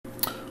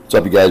What's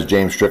up, you guys?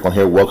 James Strickland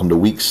here. Welcome to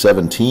week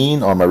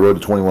 17 on my road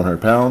to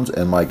 2,100 pounds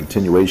and my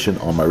continuation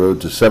on my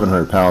road to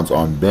 700 pounds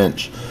on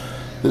bench.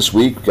 This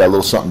week, got a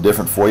little something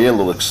different for you, a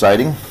little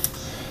exciting.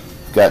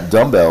 Got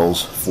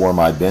dumbbells for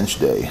my bench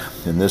day,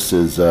 and this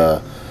is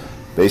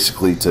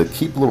basically to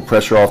keep a little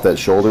pressure off that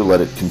shoulder,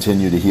 let it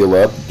continue to heal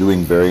up.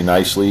 Doing very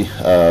nicely.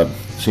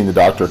 Seen the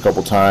doctor a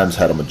couple times,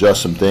 had him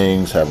adjust some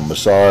things, have a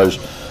massage,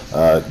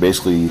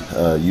 basically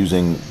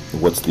using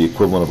what's the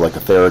equivalent of like a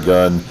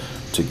Theragun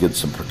to get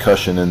some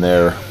percussion in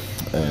there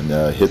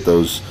and hit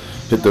those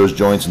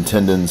joints and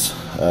tendons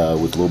with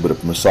a little bit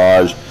of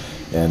massage,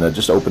 and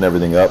just open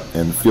everything up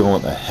and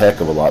feeling a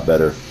heck of a lot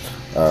better.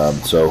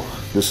 So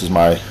this is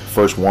my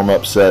first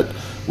warm-up set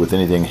with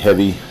anything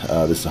heavy.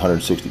 This is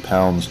 160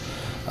 pounds.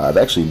 I've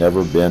actually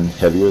never been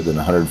heavier than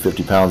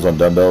 150 pounds on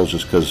dumbbells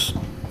just because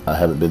I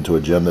haven't been to a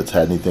gym that's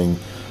had anything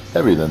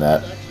heavier than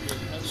that.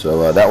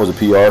 So that was a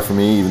PR for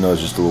me, even though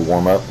it's just a little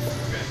warm-up.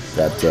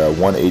 Got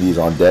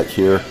 180s on deck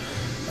here.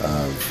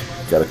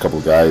 Got a couple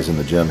of guys in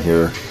the gym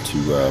here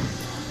to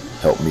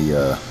help me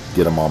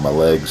get them on my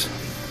legs.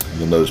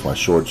 You'll notice my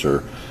shorts are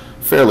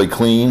fairly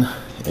clean,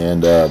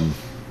 and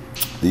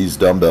these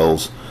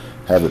dumbbells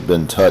haven't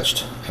been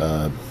touched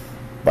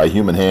by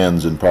human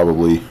hands in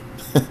probably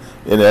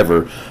in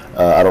ever.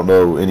 I don't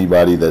know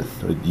anybody that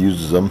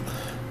uses them,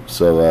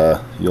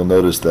 so you'll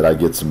notice that I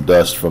get some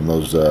dust from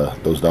those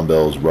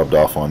dumbbells rubbed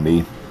off on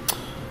me.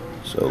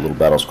 So a little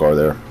battle scar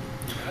there.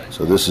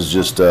 So this is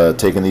just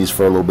taking these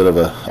for a little bit of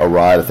a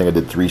ride. I think I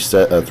did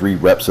three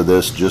reps of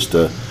this just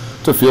to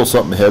feel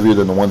something heavier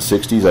than the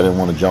 160s. I didn't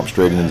want to jump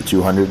straight into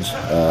 200s.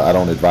 I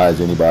don't advise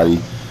anybody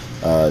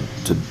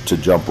to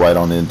jump right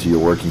on into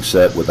your working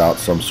set without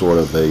some sort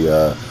of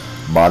a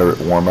moderate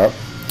warm-up.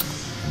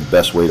 The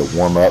best way to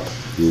warm up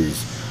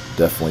is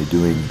definitely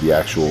doing the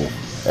actual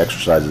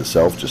exercise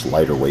itself, just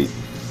lighter weight.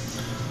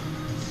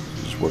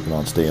 Just working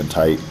on staying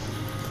tight.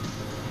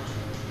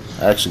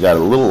 I actually got a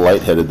little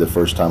lightheaded the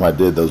first time I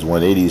did those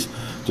 180s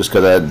just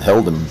because I hadn't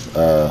held them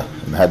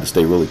and had to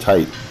stay really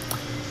tight.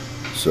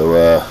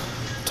 So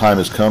time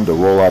has come to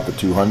roll out the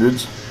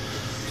 200s.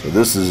 So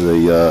this is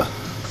a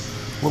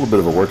little bit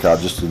of a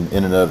workout just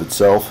in and of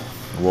itself.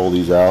 Roll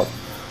these out.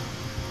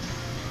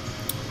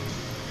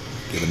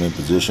 Get them in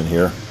position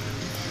here.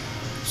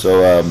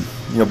 So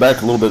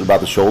back a little bit about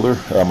the shoulder.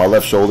 My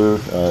left shoulder,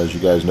 as you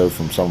guys know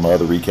from some of my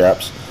other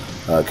recaps,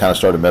 kind of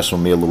started messing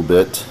with me a little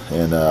bit,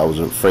 and I was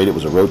afraid it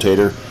was a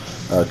rotator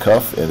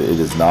cuff, and it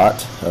is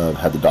not.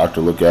 Had the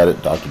doctor look at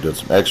it. Doctor did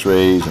some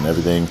x-rays and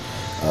everything.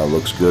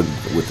 Looks good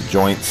with the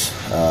joints.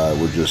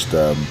 We're just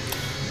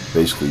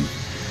basically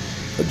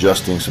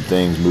adjusting some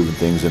things, moving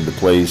things into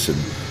place,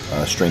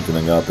 and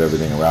strengthening up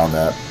everything around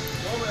that.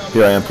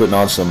 Here I am putting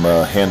on some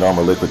Hand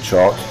Armor liquid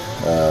chalk.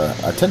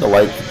 I tend to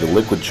like the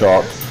liquid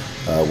chalk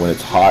when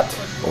it's hot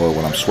or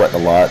when I'm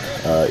sweating a lot.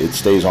 It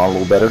stays on a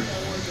little better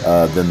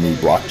than the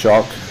block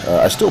chalk.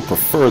 I still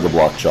prefer the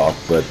block chalk,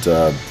 but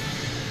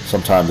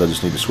sometimes I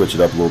just need to switch it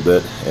up a little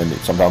bit, and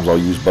sometimes I'll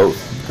use both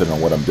depending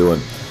on what I'm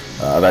doing.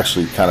 I've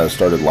actually kind of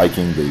started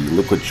liking the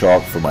liquid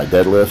chalk for my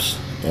deadlifts,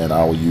 and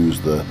I will use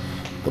the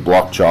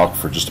block chalk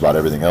for just about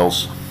everything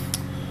else.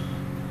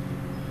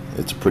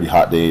 It's a pretty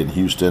hot day in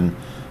Houston.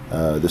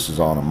 This is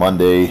on a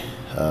Monday,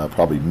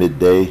 probably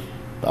midday,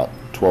 about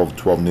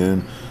 12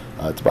 noon.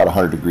 It's about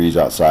 100 degrees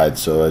outside,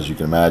 so as you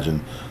can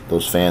imagine,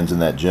 those fans in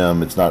that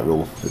gym, it's not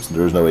real.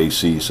 There's no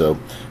AC, so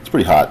it's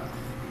pretty hot.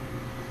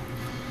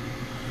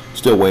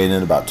 Still weighing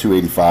in about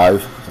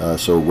 285,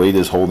 so weight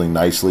is holding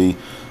nicely.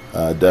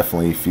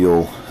 Definitely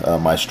feel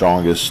my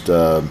strongest.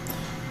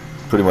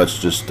 Pretty much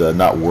just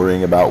not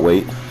worrying about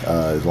weight,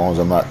 as long as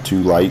I'm not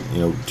too light,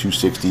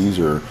 260s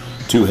or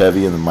too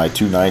heavy, and in my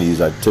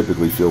 290s, I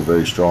typically feel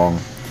very strong.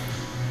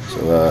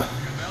 So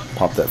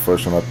pop that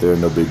first one up there,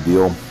 no big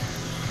deal.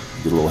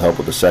 Get a little help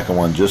with the second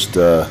one, just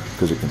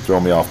because it can throw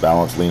me off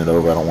balance leaning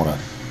over. I don't want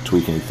to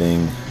tweak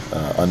anything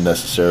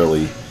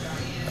unnecessarily,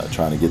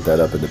 trying to get that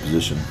up into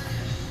position.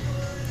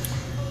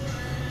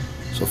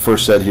 So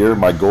first set here,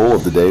 my goal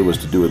of the day was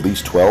to do at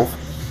least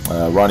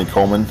 12. Ronnie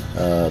Coleman,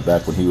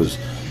 back when he was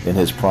in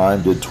his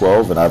prime, did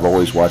 12, and I've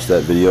always watched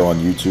that video on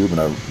YouTube, and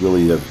I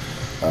really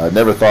have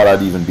never thought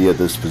I'd even be at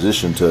this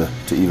position to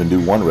even do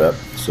one rep.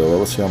 So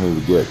let's see how many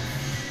we get.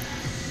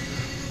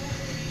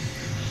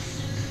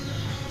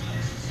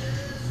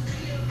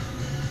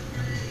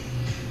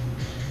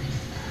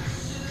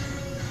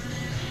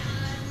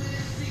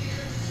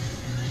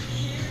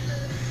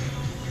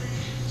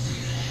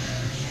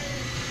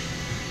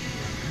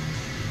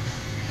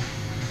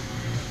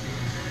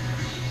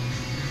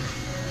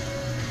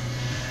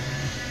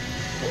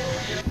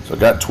 So I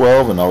got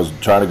 12, and I was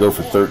trying to go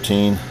for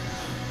 13.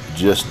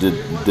 Just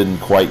didn't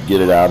quite get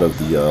it out of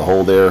the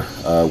hole there.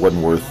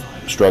 Wasn't worth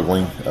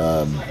struggling.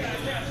 I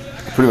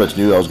pretty much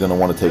knew I was going to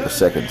want to take a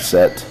second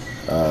set.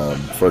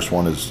 First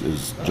one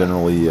is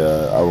generally,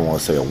 I don't want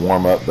to say a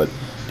warm-up, but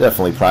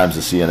definitely primes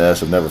the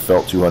CNS. I've never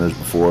felt 200s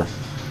before.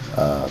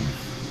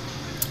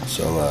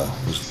 So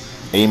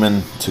was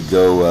aiming to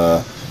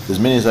go as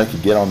many as I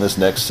could get on this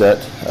next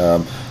set.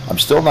 I'm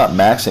still not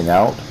maxing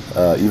out.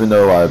 Even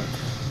though I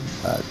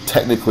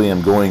technically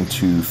am going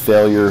to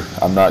failure,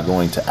 I'm not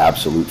going to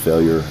absolute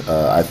failure.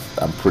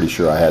 I'm pretty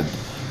sure I had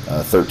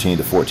 13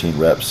 to 14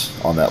 reps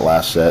on that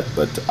last set,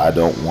 but I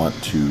don't want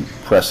to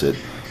press it,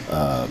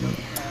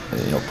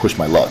 push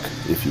my luck,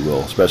 if you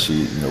will,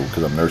 especially,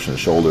 because I'm nursing the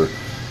shoulder.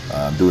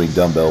 I'm doing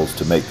dumbbells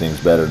to make things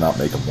better, not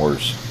make them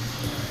worse.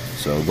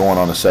 So going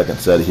on the second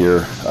set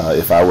here,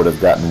 if I would have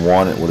gotten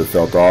one, it would have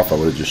felt off. I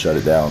would have just shut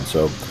it down.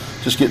 So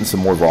just getting some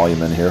more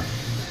volume in here.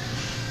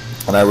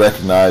 And I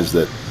recognize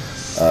that,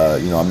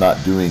 I'm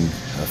not doing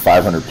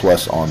 500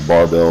 plus on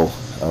barbell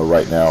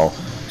right now.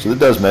 So that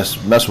does mess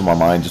with my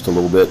mind just a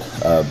little bit.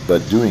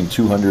 But doing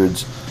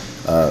 200s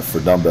for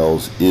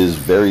dumbbells is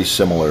very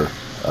similar,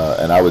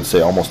 and I would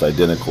say almost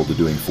identical to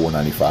doing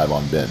 495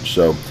 on bench.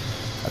 So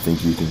I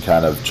think you can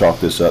kind of chalk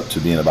this up to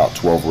being about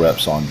 12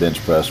 reps on bench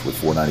press with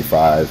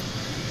 495.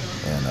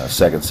 And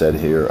second set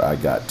here, I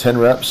got 10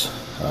 reps.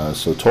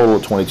 So total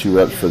of 22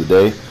 reps for the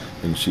day. You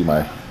can see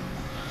my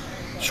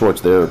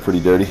shorts there are pretty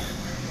dirty.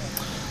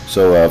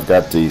 So I've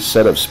got the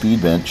set of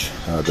speed bench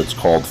that's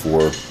called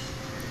for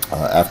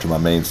after my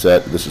main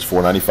set. This is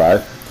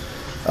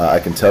 495. I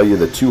can tell you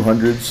the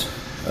 200s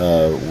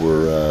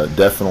were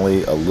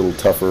definitely a little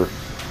tougher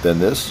than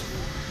this.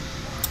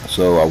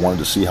 So I wanted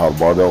to see how the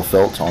barbell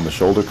felt on the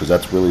shoulder, because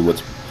that's really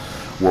what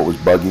was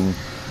bugging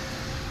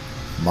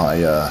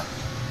my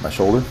my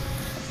shoulder.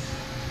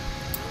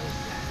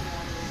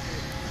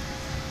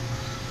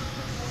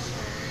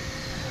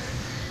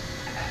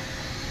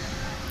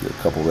 Get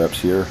a couple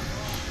reps here.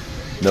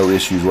 No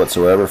issues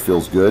whatsoever,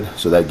 feels good.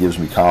 So that gives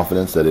me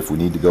confidence that if we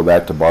need to go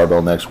back to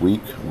barbell next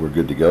week, we're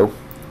good to go.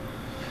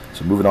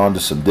 So moving on to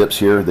some dips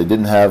here. They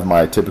didn't have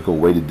my typical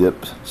weighted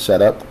dip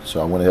set up,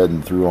 so I went ahead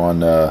and threw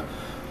on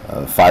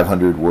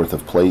 500 worth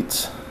of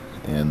plates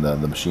in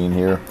the machine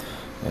here,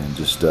 and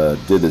just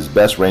did as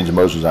best range of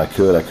motion as I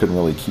could. I couldn't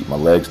really keep my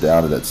legs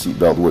down, and that seat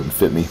belt wouldn't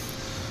fit me,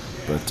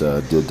 but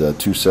did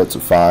 2 sets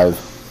of 5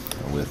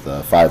 with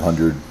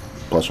 500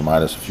 plus or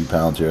minus a few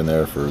pounds here and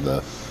there for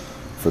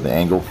the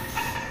angle.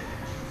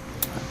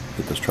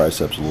 Hit those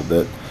triceps a little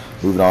bit.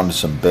 Moving on to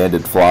some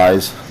banded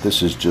flies.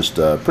 This is just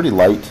pretty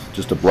light,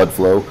 just a blood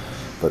flow,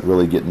 but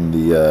really getting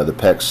the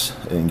pecs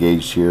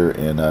engaged here,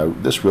 and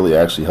this really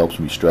actually helps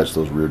me stretch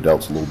those rear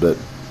delts a little bit.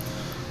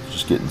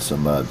 Just getting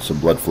some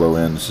blood flow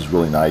in. This is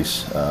really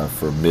nice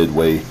for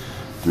midway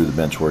through the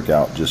bench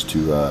workout, just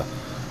to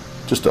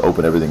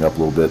open everything up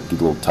a little bit,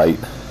 get a little tight,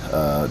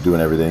 doing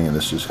everything, and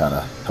this just kind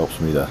of helps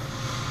me to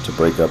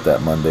break up that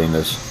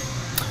mundaneness.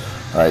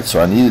 Alright, so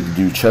I needed to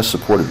do chest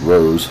supported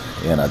rows,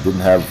 and I didn't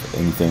have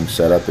anything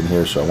set up in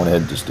here, so I went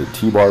ahead and just did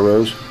T-bar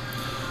rows.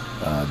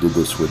 Did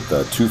this with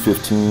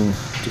 215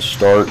 to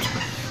start,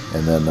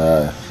 and then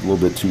a little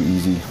bit too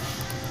easy,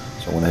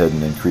 so I went ahead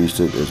and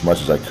increased it as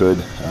much as I could.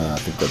 I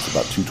think that's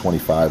about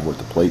 225 worth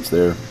of plates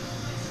there.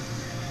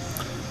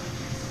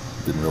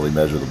 Didn't really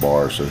measure the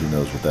bar, so who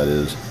knows what that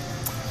is.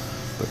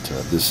 But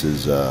this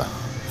is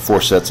 4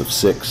 sets of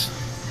 6.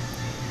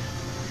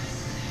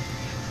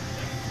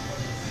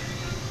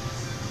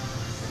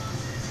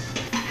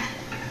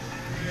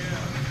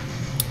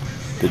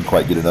 Didn't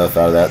quite get enough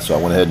out of that, so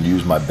I went ahead and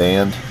used my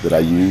band that I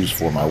use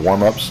for my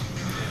warm-ups,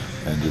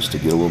 and just to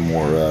get a little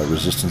more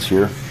resistance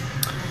here.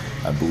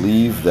 I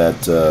believe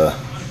that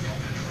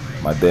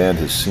my band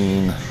has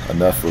seen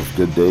enough of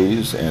good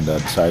days, and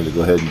decided to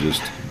go ahead and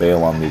just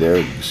bail on me there.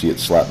 You can see it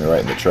slapped me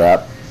right in the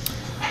trap.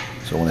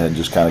 So I went ahead and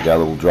just kind of got a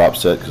little drop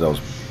set, because I was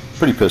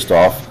pretty pissed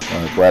off.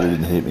 Glad it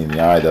didn't hit me in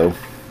the eye though.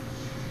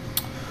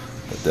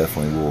 But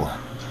definitely will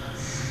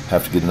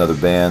have to get another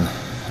band.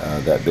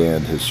 That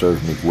band has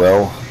served me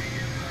well.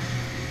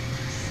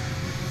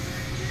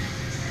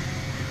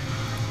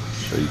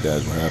 Show you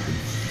guys what happened.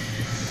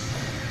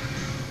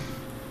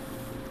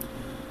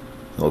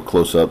 A little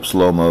close-up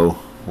slow-mo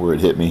where it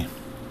hit me.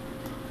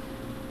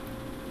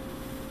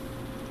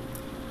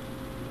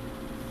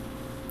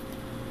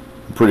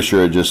 I'm pretty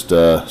sure it just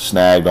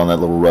snagged on that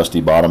little rusty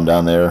bottom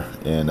down there,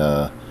 and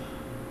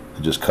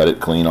just cut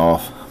it clean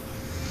off.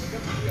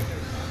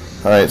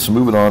 Alright, so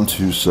moving on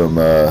to some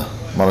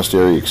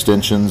monastery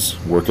extensions,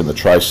 working the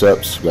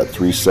triceps. We've got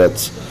 3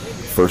 sets.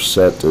 First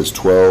set is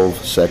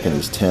 12, second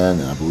is 10,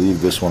 and I believe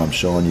this one I'm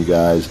showing you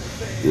guys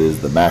is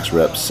the max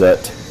rep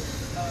set.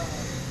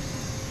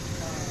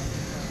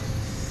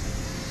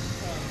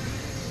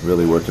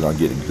 Really working on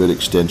getting good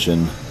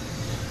extension.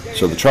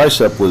 So the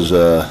tricep was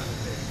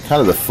kind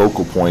of the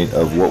focal point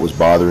of what was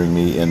bothering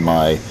me in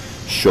my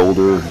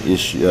shoulder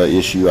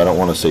issue. I don't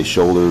want to say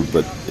shoulder,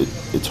 but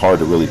it's hard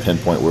to really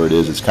pinpoint where it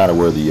is. It's kind of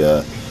where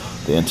the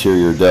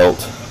anterior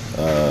delt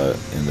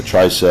and the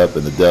tricep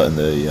and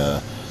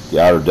the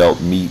outer delt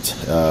meet,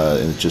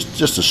 and it's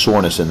just a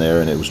soreness in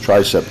there, and it was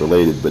tricep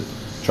related, but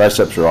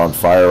triceps are on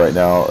fire right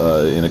now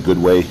in a good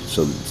way,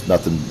 so it's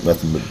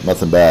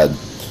nothing bad.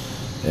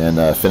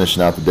 And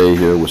finishing out the day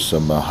here with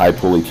some high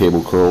pulley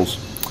cable curls.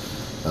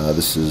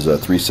 This is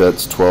 3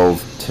 sets,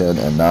 12, 10,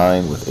 and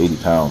 9 with 80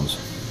 pounds.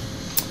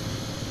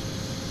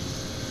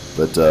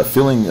 But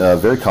feeling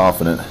very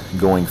confident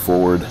going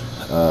forward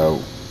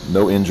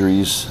No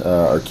injuries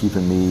are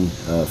keeping me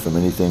from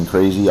anything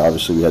crazy.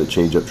 Obviously, we had a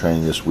change-up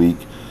training this week,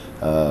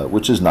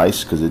 which is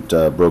nice because it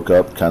broke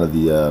up kind of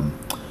the,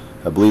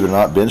 believe it or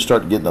not, bench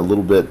started getting a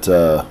little bit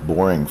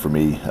boring for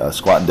me.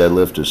 Squat and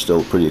deadlift is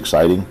still pretty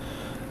exciting,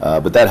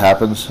 but that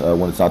happens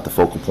when it's not the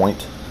focal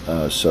point,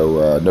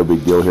 so no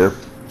big deal here.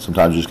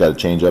 Sometimes you just got to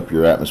change up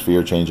your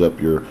atmosphere, change up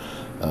your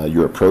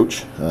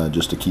approach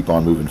just to keep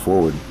on moving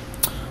forward.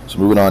 So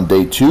moving on,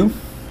 day 2,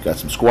 got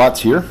some squats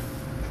here.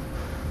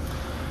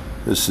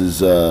 This is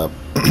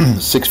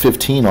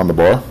 615 on the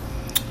bar.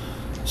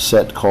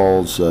 Set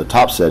calls,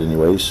 top set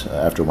anyways,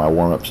 after my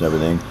warm-ups and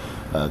everything,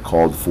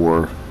 called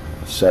for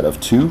a set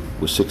of 2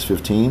 with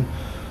 615.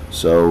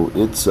 So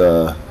it's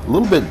a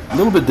little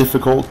bit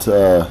difficult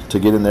to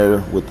get in there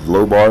with the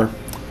low bar,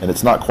 and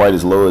it's not quite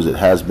as low as it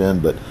has been,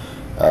 but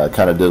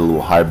kind of did a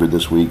little hybrid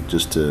this week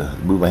just to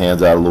move my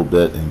hands out a little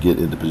bit and get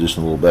into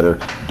position a little better.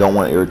 Don't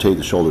want to irritate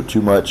the shoulder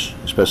too much,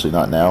 especially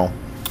not now.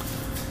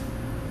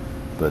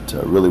 But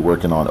really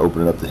working on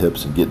opening up the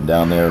hips and getting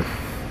down there.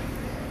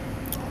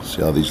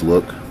 See how these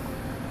look.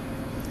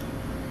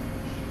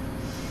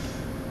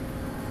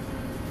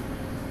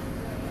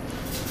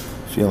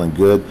 Feeling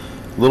good.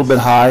 A little bit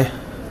high,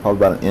 probably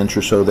about an inch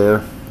or so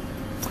there.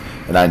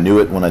 And I knew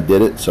it when I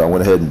did it, so I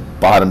went ahead and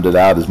bottomed it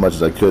out as much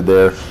as I could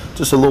there.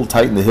 Just a little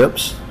tight in the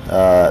hips.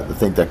 I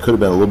think that could have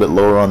been a little bit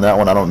lower on that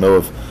one. I don't know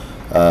if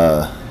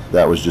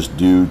that was just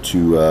due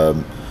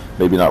to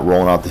maybe not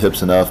rolling out the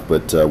hips enough,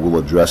 but we'll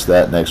address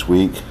that next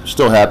week.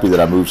 Still happy that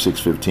I moved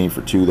 615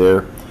 for 2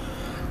 there.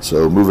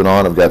 So moving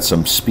on, I've got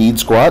some speed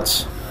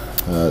squats.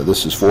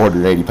 This is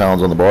 480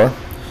 pounds on the bar.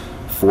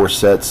 4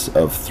 sets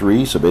of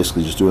 3, so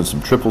basically just doing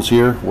some triples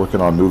here, working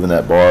on moving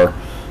that bar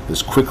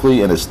as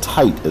quickly and as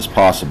tight as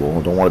possible.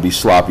 I don't want to be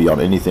sloppy on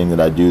anything that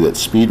I do that's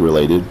speed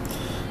related.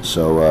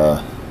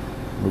 So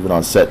moving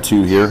on, set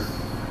 2 here.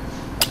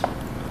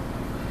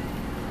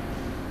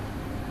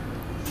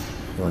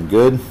 Feeling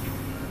good.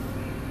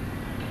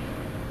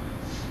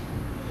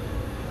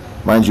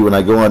 Mind you, when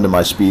I go into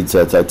my speed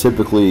sets, I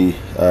typically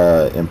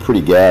am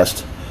pretty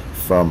gassed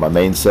from my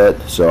main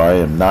set, so I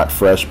am not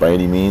fresh by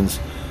any means.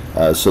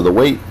 So the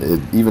weight,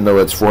 even though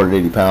it's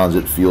 480 pounds,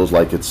 it feels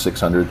like it's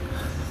 600.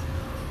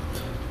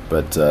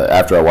 But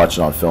after I watch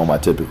it on film, I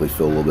typically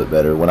feel a little bit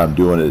better. When I'm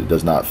doing it, it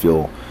does not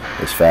feel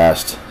as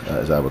fast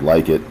as I would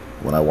like it.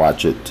 When I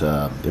watch it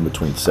in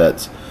between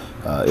sets,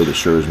 it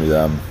assures me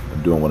that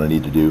I'm doing what I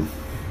need to do.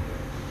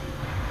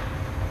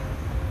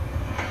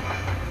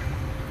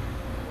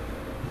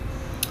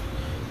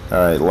 All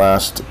right,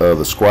 last of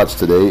the squats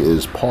today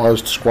is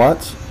paused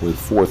squats with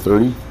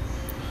 430,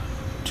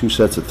 2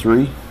 sets of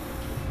 3.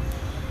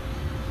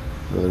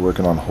 Really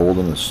working on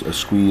holding a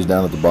squeeze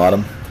down at the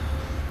bottom.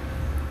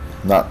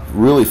 Not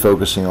really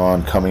focusing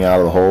on coming out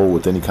of the hole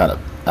with any kind of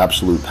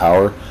absolute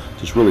power,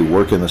 just really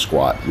working the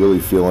squat, really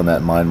feeling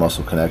that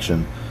mind-muscle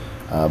connection.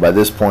 By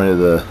this point of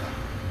the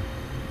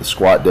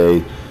squat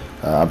day,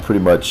 I'm pretty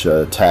much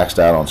taxed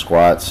out on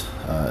squats,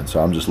 and so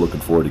I'm just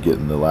looking forward to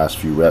getting the last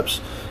few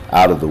reps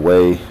out of the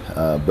way.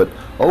 But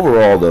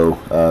overall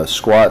though,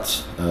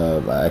 squats,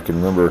 I can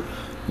remember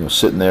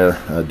sitting there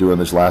doing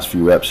these last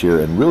few reps here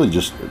and really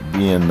just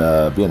being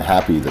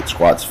happy that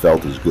squats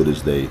felt as good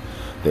as they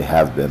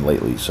have been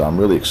lately. So I'm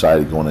really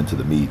excited going into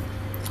the meet.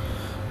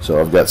 So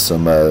I've got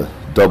some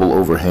double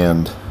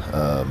overhand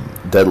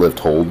deadlift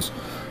holds.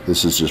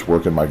 This is just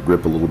working my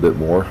grip a little bit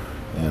more,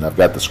 and I've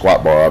got the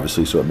squat bar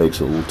obviously, so it makes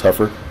it a little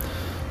tougher.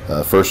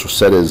 First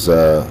set is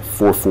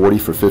 440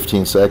 for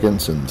 15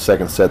 seconds, and the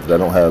second set that I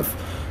don't have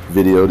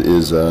videoed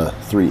is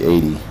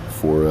 380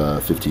 for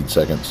 15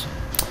 seconds.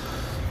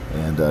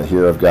 And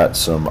here I've got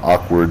some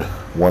awkward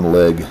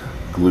one-leg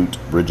glute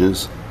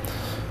bridges.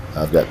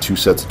 I've got 2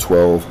 sets of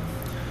 12.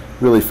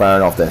 Really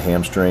firing off that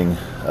hamstring.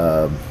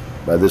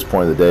 By this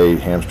point of the day,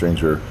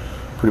 hamstrings are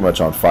pretty much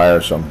on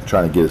fire, so I'm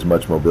trying to get as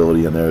much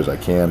mobility in there as I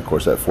can. Of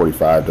course, that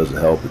 45 doesn't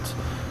help. It's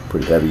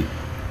pretty heavy.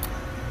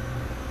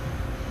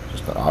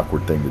 Just an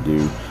awkward thing to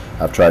do.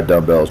 I've tried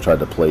dumbbells, tried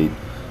the plate.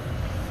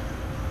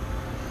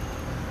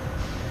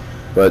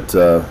 But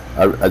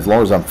as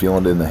long as I'm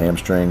feeling it in the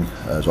hamstring,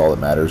 is all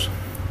that matters.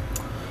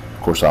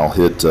 Of course, I'll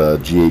hit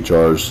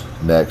GHRs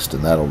next,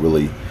 and that'll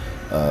really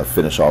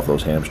finish off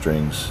those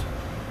hamstrings.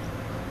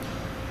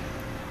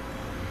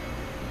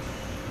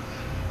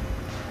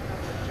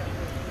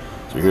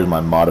 So here's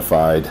my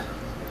modified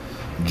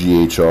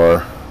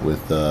GHR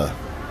with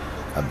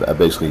I'm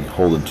basically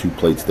holding 2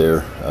 plates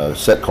there.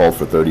 Set called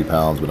for 30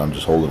 pounds, but I'm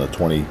just holding a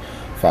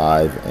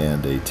 25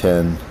 and a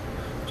 10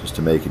 just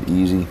to make it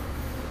easy.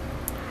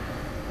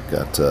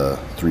 Got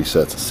 3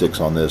 sets of 6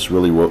 on this.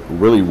 Really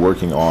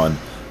working on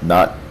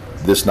not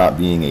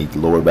being a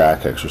lower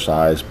back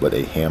exercise, but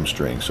a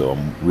hamstring. So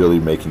I'm really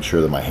making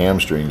sure that my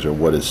hamstrings are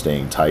what is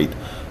staying tight,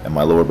 and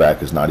my lower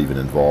back is not even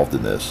involved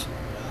in this.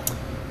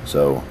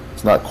 So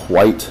it's not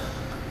quite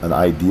an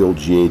ideal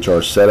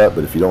GHR setup,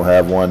 but if you don't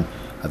have one,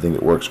 I think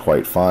it works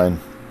quite fine.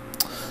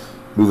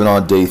 Moving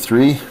on, day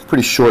 3.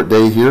 Pretty short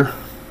day here.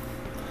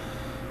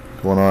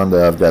 Going on,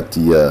 I've got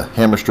the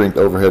hammer strength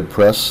overhead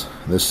press.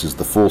 This is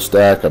the full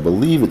stack. I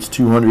believe it's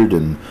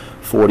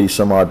 240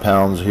 some odd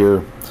pounds here.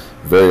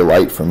 Very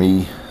light for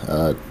me.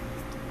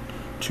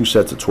 2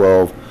 sets of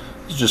 12.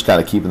 It's just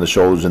kind of keeping the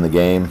shoulders in the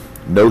game.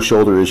 No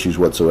shoulder issues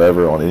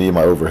whatsoever on any of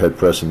my overhead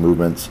pressing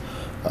movements,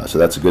 so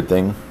that's a good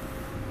thing.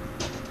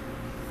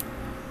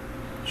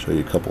 Show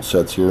you a couple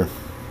sets here.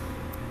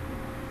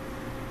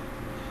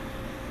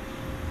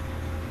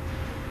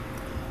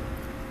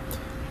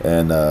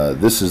 And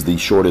this is the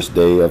shortest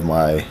day of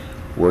my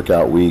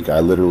workout week. I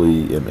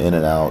literally am in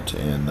and out,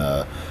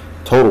 and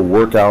total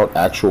workout,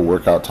 actual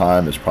workout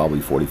time is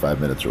probably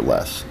 45 minutes or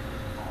less.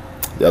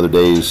 The other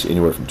days,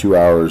 anywhere from 2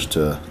 hours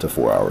to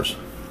 4 hours.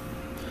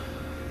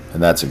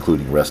 And that's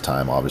including rest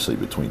time, obviously,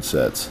 between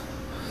sets.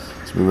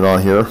 So moving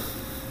on here,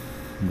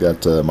 we've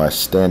got my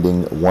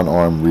standing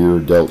one-arm rear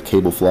delt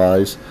cable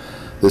flies.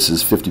 This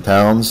is 50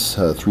 pounds,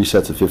 3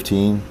 sets of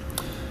 15.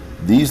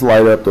 These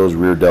light up those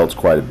rear delts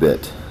quite a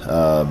bit.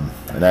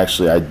 And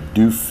actually, I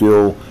do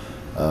feel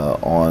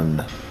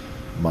on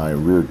my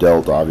rear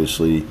delt,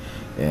 obviously,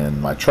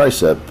 and my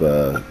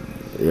tricep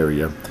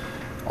area,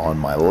 on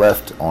my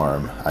left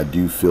arm, I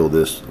do feel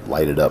this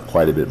lighted up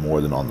quite a bit more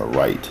than on the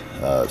right.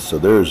 So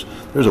there's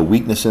a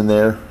weakness in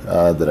there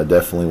that I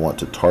definitely want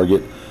to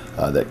target.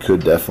 That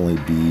could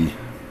definitely be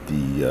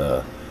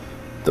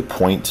the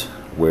point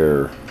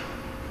where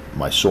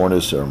my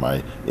soreness or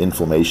my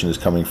inflammation is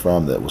coming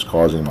from, that was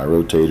causing my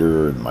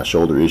rotator and my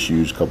shoulder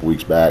issues a couple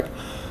weeks back.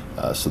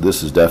 So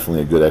this is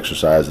definitely a good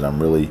exercise, and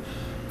I'm really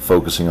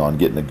focusing on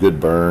getting a good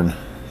burn.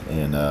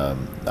 And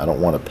I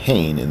don't want a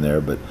pain in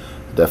there, but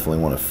I definitely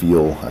want to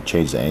feel. I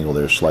changed the angle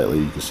there slightly.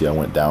 You can see I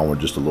went downward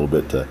just a little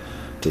bit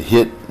to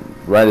hit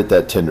right at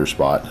that tender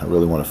spot. I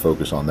really want to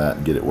focus on that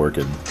and get it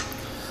working.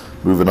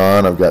 Moving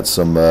on, I've got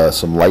some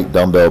light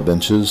dumbbell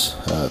benches,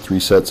 3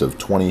 sets of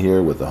 20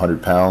 here with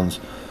 100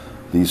 pounds.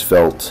 These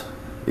felt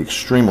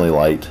extremely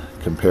light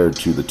compared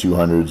to the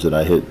 200s that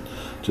I hit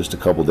just a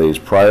couple days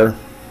prior.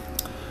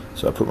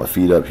 So I put my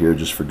feet up here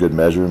just for good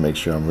measure, make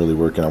sure I'm really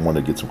working. I want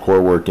to get some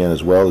core work in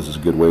as well. This is a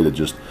good way to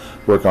just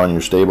work on your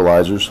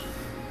stabilizers.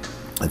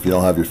 If you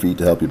don't have your feet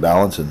to help you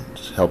balance and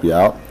just help you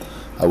out,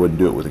 I wouldn't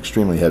do it with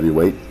extremely heavy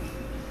weight.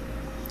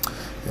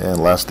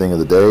 And last thing of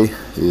the day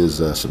is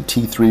some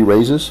T3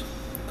 raises.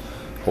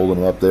 Holding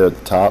them up there at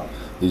the top.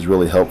 These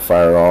really help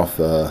fire off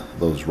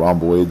those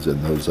rhomboids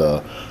and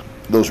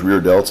those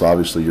rear delts.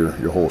 Obviously,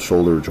 your whole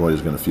shoulder joint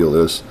is going to feel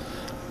this.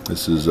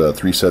 This is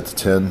 3 sets of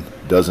 10.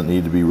 Doesn't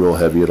need to be real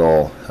heavy at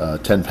all.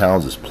 10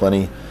 pounds is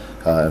plenty.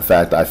 In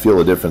fact, I feel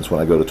a difference when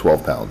I go to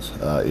 12 pounds.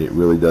 It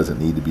really doesn't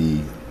need to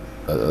be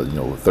a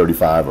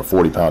 35 or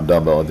 40 pound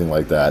dumbbell, anything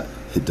like that.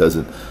 It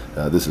doesn't.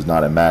 This is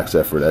not a max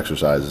effort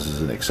exercise. This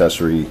is an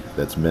accessory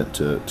that's meant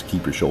to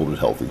keep your shoulders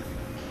healthy.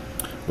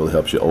 Really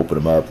helps you open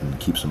them up and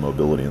keep some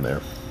mobility in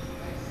there.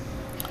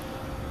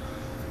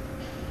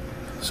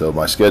 So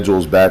my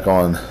schedule's back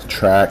on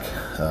track.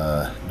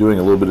 Doing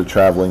a little bit of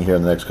traveling here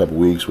in the next couple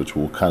weeks, which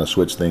will kind of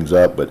switch things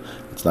up, but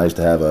it's nice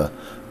to have a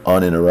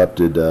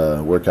uninterrupted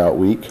workout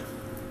week.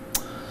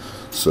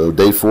 So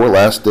day 4,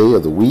 last day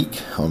of the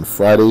week, on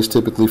Fridays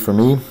typically for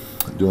me,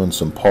 doing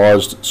some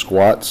paused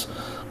squats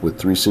with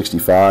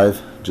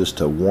 365 just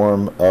to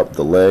warm up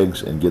the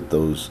legs and get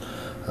those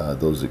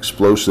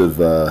explosive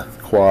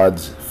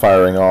quads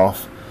firing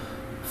off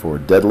for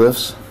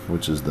deadlifts,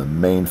 which is the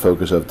main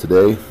focus of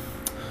today.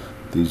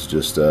 These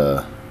just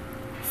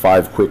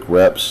 5 quick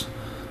reps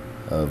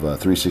of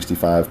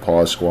 365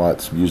 pause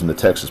squats. I'm using the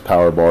Texas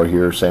Power Bar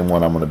here, same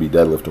one I'm going to be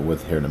deadlifting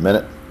with here in a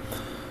minute.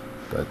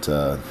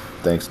 But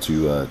thanks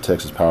to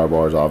Texas Power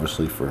Bars,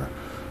 obviously, for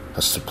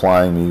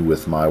supplying me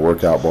with my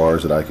workout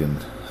bars that I can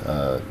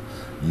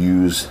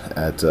use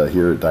at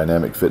here at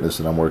Dynamic Fitness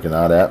that I'm working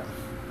out at.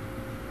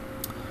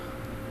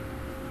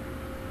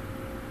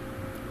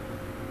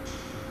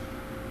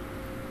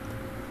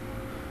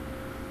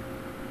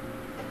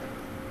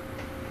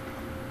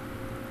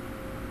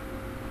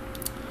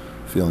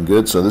 Feeling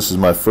good. So this is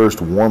my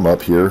first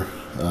warm-up here,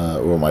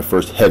 or my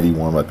first heavy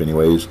warm-up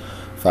anyways,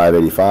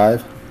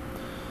 585.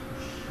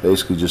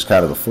 Basically just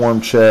kind of a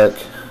form check,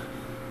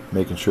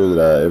 making sure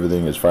that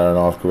everything is firing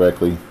off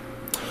correctly.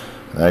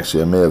 And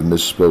actually, I may have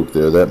misspoke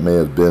there. That may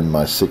have been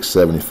my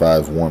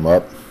 675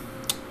 warm-up.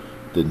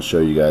 Didn't show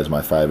you guys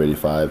my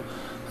 585.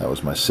 That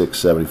was my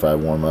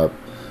 675 warm-up.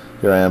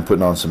 Here I am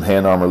putting on some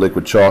Hand Armor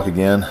liquid chalk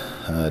again.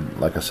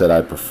 Like I said,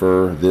 I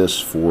prefer this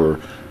for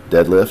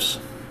deadlifts.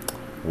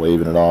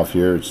 Waving it off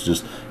here. It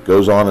just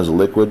goes on as a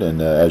liquid,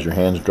 and as your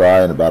hands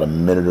dry in about a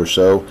minute or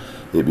so,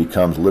 it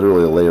becomes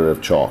literally a layer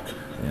of chalk.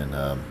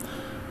 And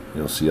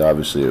you'll see,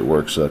 obviously, it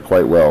works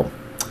quite well.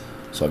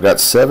 So I've got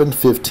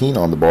 715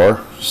 on the bar.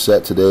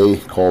 Set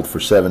today called for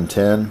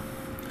 710.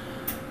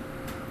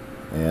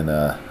 And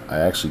I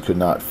actually could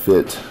not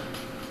fit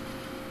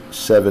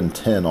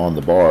 710 on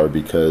the bar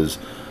because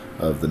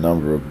of the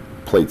number of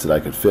plates that I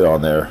could fit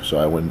on there. So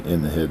I went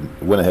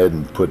ahead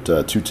and put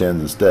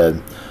 210s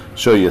instead.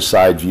 Show you a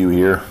side view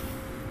here.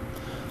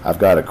 I've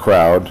got a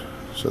crowd,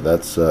 so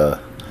that's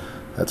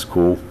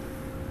cool.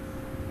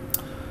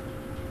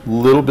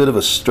 Little bit of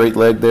a straight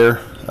leg there.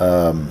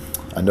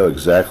 I know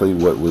exactly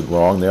what was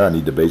wrong there. I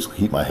need to basically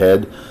keep my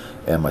head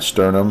and my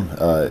sternum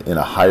in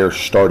a higher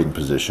starting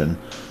position,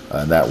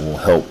 and that will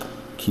help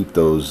keep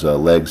those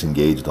legs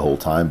engaged the whole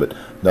time. But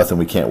nothing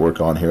we can't work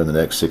on here in the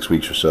next 6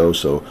 weeks or so,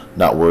 so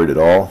not worried at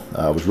all.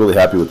 I was really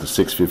happy with the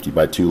 650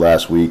 by 2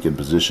 last week in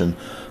position,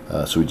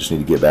 so we just need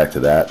to get back to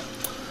that.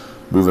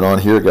 Moving on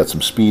here, got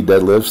some speed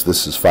deadlifts.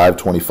 This is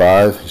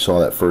 525. You saw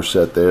that first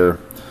set there.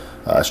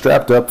 I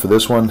strapped up for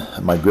this one.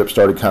 My grip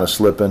started kind of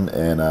slipping,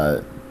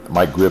 and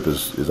my grip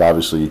is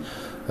obviously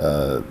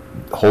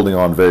holding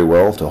on very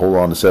well to hold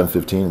on to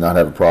 715 and not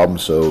have a problem,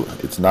 so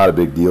it's not a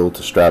big deal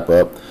to strap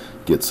up,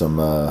 get some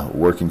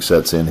working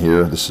sets in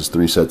here. This is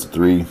 3 sets of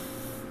 3.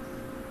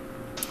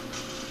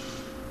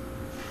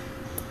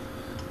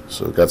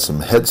 So got some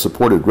head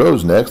supported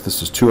rows next.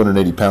 This is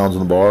 280 pounds on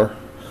the bar,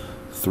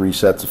 3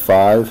 sets of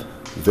 5.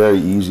 Very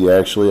easy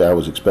actually. I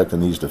was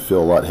expecting these to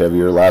feel a lot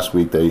heavier. Last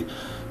week they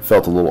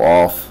felt a little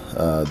off.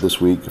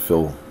 This week I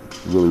feel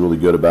really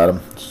good about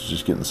them. It's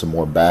just getting some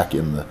more back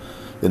in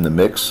the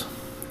mix.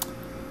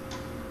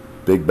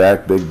 Big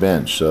back, big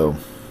bench. So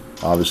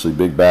obviously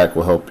big back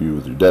will help you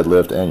with your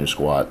deadlift and your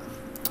squat.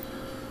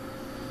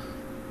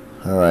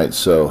 All right,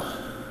 so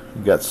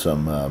we got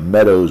some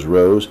Meadows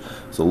rows.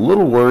 I was a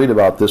little worried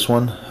about this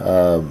one.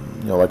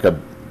 You know, like I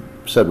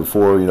said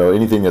before, you know,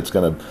 anything that's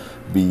going to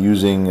be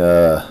using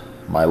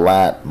my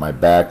lat, my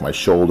back, my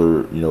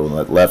shoulder, you know,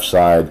 that left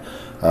side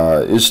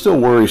is still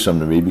worrisome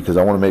to me, because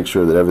I want to make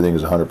sure that everything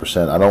is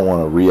 100%. I don't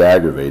want to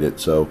re-aggravate it,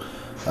 so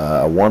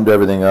I warmed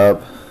everything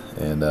up,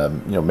 and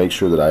you know, make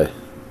sure that I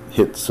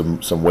hit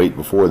some weight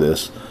before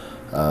this,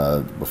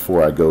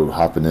 before I go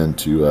hopping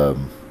into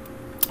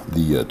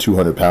the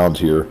 200 pounds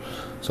here.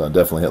 So I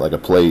definitely hit like a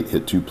plate,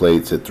 hit 2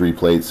 plates, hit 3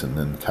 plates, and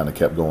then kind of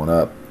kept going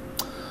up.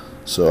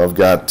 So I've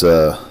got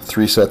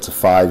 3 sets of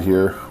 5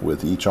 here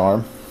with each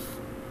arm.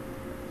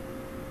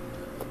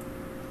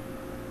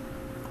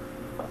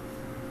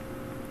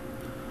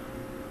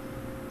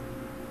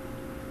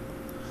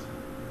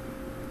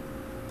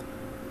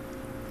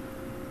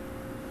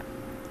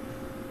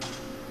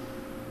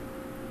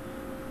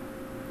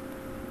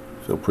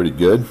 Feel pretty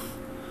good.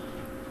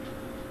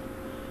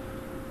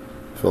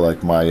 Feel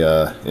like my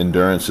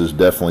endurance is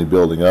definitely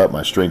building up.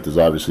 My strength is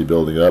obviously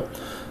building up.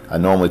 I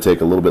normally take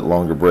a little bit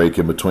longer break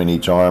in between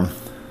each arm,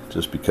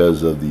 just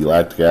because of the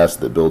lactic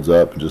acid that builds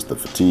up and just the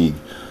fatigue.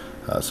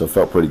 So it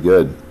felt pretty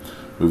good.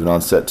 Moving on,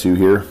 set 2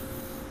 here.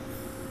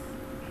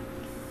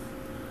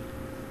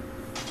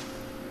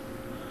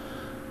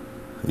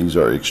 These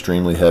are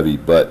extremely heavy,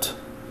 but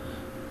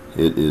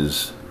it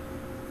is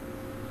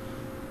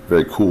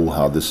very cool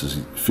how this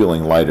is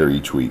feeling lighter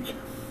each week,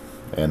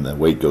 and the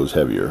weight goes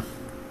heavier.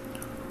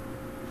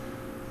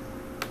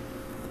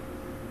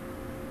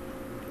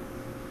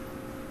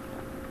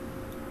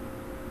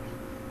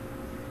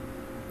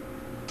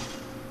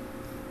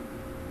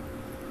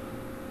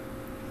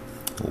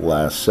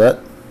 Last set.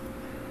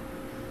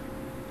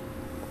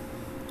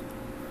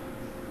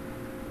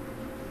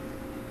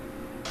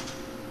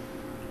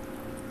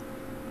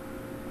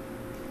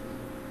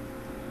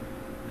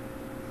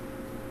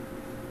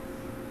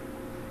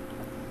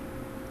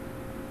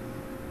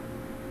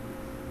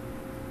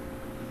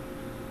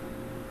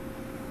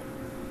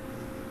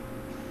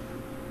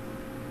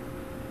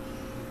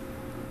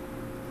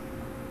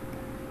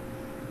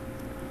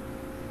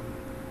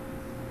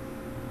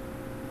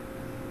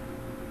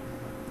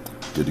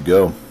 Good to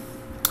go.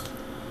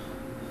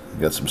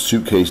 Got some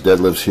suitcase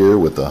deadlifts here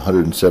with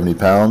 170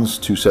 pounds,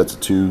 2 sets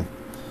of 2.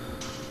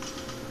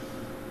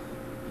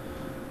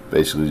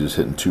 Basically just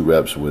hitting 2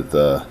 reps with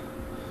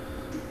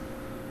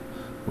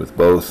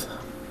both.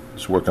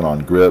 Just working on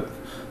grip.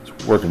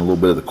 Just working a little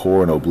bit of the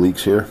core and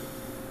obliques here.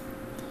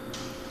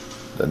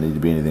 Doesn't need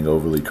to be anything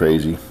overly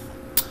crazy.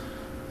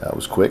 That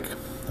was quick.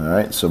 All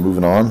right, so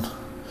moving on.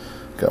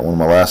 Got one of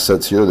my last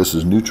sets here. This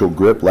is neutral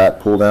grip lat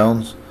pull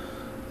downs.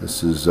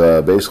 This is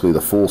basically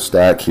the full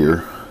stack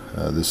here.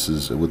 This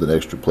is with an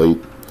extra plate,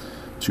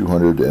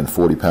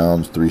 240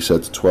 pounds, 3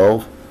 sets of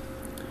 12.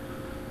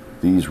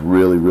 These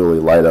really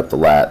light up the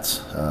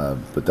lats,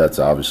 but that's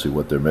obviously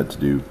what they're meant to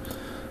do.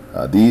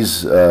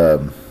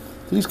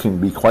 These can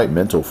be quite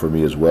mental for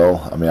me as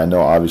well. I mean, I know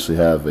I obviously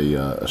have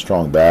a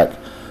strong back,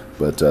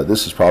 but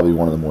this is probably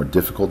one of the more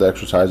difficult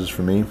exercises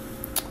for me.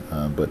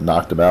 But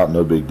knocked them out,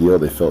 no big deal.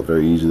 They felt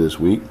very easy this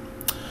week.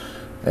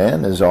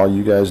 And as all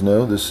you guys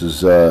know, this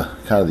is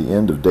kind of the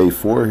end of day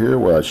 4 here,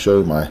 where I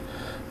show my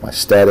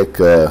static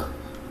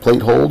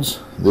plate holds.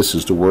 This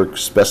is to work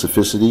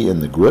specificity in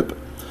the grip.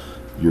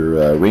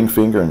 Your ring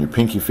finger and your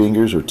pinky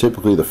fingers are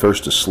typically the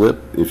first to slip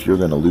if you're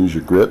going to lose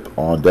your grip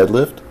on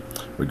deadlift,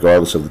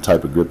 regardless of the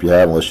type of grip you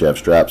have, unless you have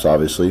straps,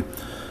 obviously.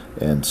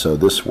 And so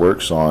this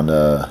works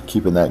on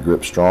keeping that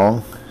grip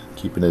strong,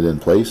 keeping it in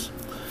place,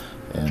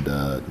 and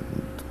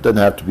doesn't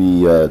have to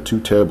be too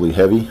terribly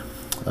heavy.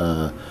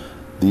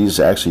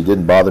 These actually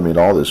didn't bother me at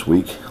all this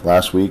week.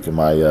 Last week,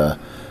 my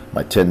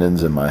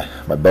tendons and my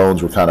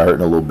bones were kind of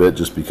hurting a little bit,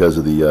 just because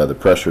of the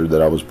pressure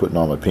that I was putting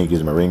on my pinkies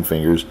and my ring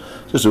fingers.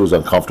 Just it was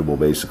uncomfortable,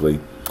 basically.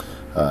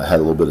 Had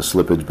a little bit of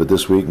slippage, but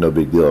this week, no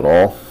big deal at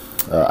all.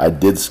 I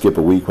did skip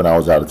a week when I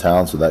was out of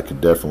town, so that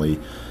could definitely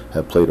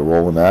have played a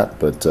role in that,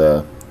 but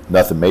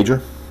nothing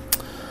major.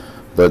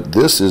 But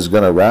this is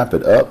going to wrap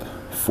it up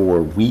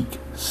for week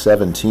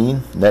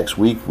 17. Next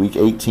week, week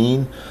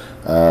 18,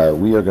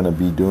 we are going to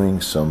be doing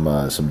some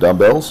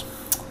dumbbells,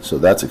 so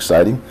that's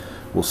exciting.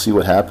 We'll see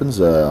what happens.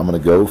 I'm going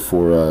to go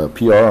for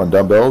PR on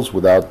dumbbells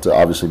without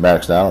obviously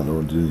maxing out. I don't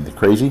want to do anything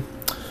crazy.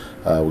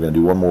 We're going to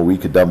do one more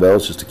week of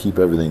dumbbells just to keep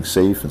everything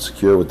safe and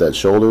secure with that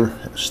shoulder.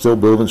 Still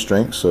building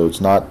strength, so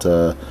it's not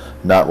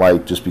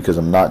like just because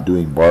I'm not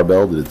doing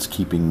barbell that it's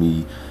keeping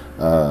me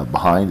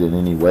behind in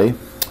any way.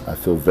 I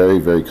feel very,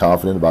 very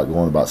confident about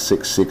going about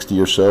 660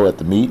 or so at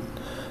the meet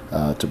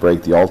to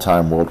break the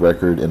all-time world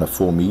record in a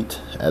full meet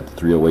at the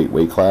 308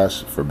 weight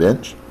class for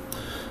bench.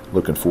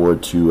 Looking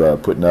forward to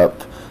putting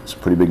up some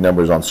pretty big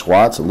numbers on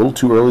squats. A little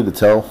too early to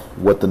tell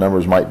what the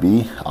numbers might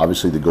be.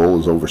 Obviously the goal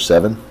is over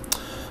 7.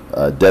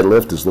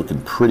 Deadlift is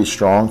looking pretty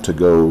strong to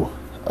go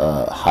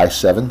high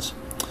 7s.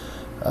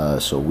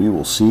 So we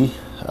will see.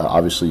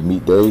 Obviously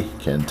meet day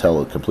can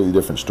tell a completely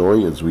different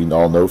story, as we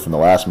all know from the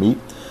last meet.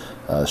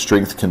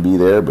 Strength can be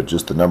there, but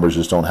just the numbers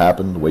just don't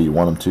happen the way you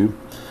want them to.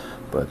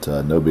 But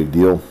no big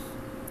deal.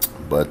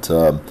 But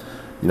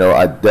you know,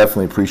 I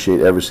definitely appreciate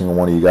every single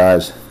one of you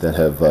guys that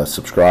have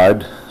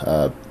subscribed.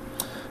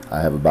 I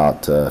have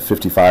about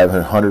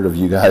 5,500 of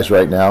you guys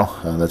right now.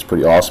 That's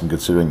pretty awesome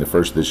considering the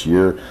first this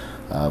year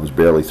was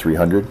barely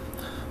 300.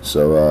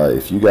 So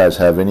if you guys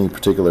have any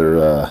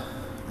particular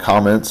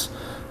comments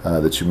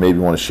that you maybe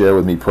want to share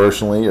with me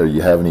personally, or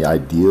you have any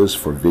ideas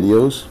for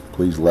videos,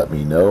 please let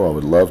me know. I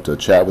would love to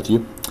chat with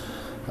you.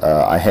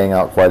 I hang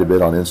out quite a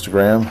bit on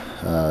Instagram.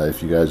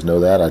 If you guys know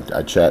that,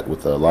 I chat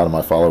with a lot of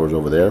my followers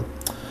over there.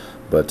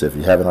 But if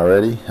you haven't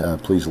already,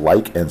 please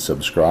like and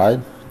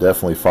subscribe.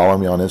 Definitely follow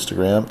me on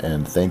Instagram,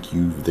 and thank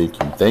you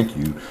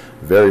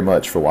very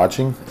much for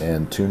watching,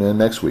 and tune in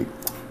next week.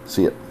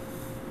 See ya.